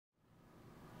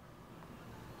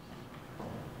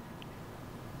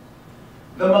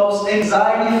the most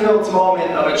anxiety-filled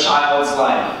moment of a child's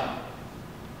life.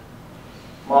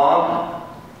 Mom,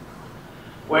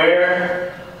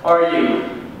 where are you?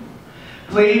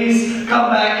 Please come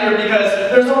back here because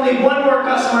there's only one more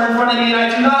customer in front of me and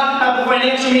I do not have the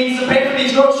financial means to pay for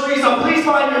these groceries, so please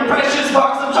find your precious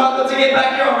box of chocolate to get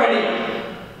back here already.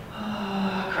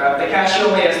 Crap, the cashier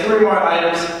only has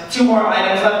 2 more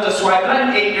items left to swipe, and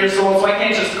I'm 8 years old, so I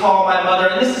can't just call my mother,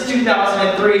 and this is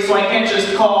 2003, so I can't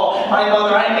just call my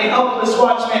mother. I'm a helpless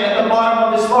watchman at the bottom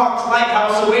of this locked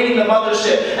lighthouse awaiting the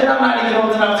mothership, and I'm not even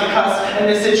old enough to cuss in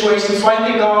this situation, so I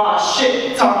think, oh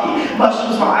shit, talkie,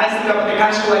 mushrooms, my eyes look up at the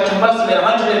cash collector, must have been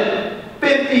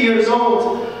 150 years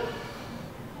old.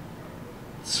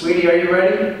 Sweetie, are you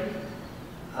ready?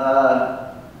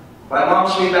 My mom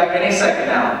should be back any second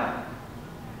now.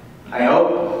 I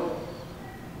hope.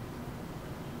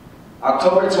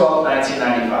 October 12,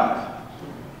 1995.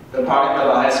 The product of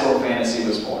a high school fantasy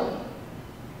was born.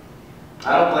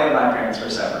 I don't blame my parents for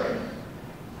separating,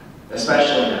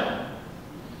 especially now.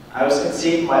 I was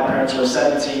conceived, my parents were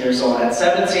 17 years old. At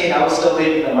 17, I was still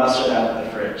leaving the mustard out of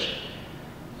the fridge.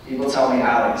 People tell me,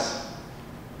 Alex,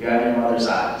 you have your mother's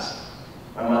eyes.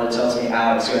 My mother tells me,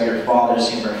 Alex, you have your father's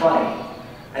humor. Funny.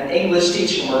 An English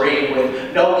teaching Marine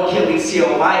with no Achilles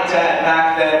heel. My dad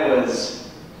back then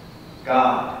was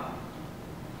God.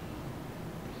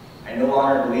 I no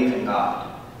longer believe in God.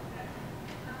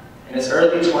 In his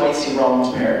early 20s, he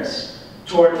roamed Paris,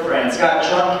 toured France, got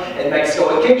drunk in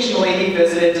Mexico. Occasionally, he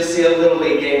visited to see a Little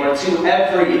League game or two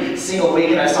every single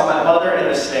week, and I saw my mother in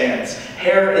the stands,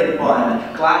 hair in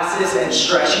bun, glasses and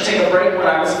stretch. She'd take a break when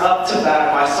I was up to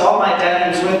bat. I saw my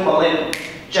dad, he was with Malin,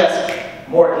 Jessica,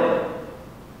 Morgan.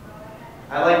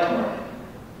 I liked Morgan.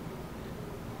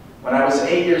 When I was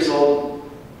 8 years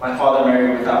old, my father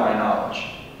married without my knowledge.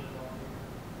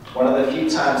 One of the few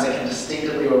times I can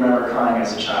distinctly remember crying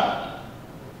as a child.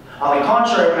 On the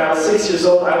contrary, when I was 6 years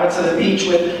old, I went to the beach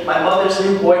with my mother's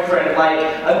new boyfriend, like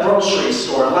a grocery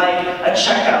store, like a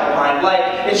checkout line,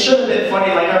 like it should have been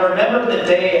funny, like I remember the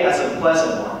day as a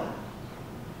pleasant one.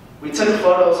 We took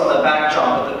photos on the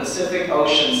backdrop of the Pacific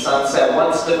Ocean sunset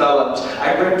once developed.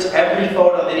 I ripped every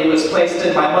photo that he was placed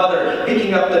in. My mother,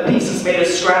 picking up the pieces, made a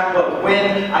scrapbook.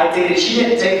 When I dated, she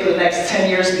didn't date for the next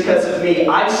 10 years because of me.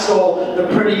 I stole the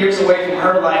pretty years away from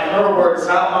her life. Her words,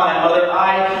 not mine. Mother,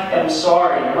 I am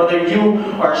sorry. Mother, you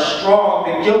are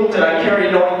strong. The guilt that I carry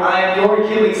knowing I am your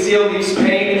Achilles heel leaves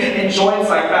pain in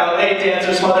joints like ballet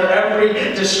dancers. Mother, every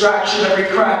distraction, every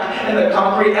crack in the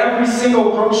concrete, every single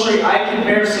grocery I can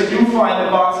bear so you find the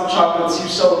box of chocolates you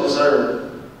so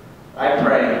deserve. I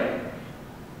pray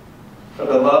for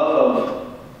the love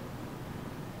of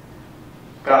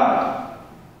God.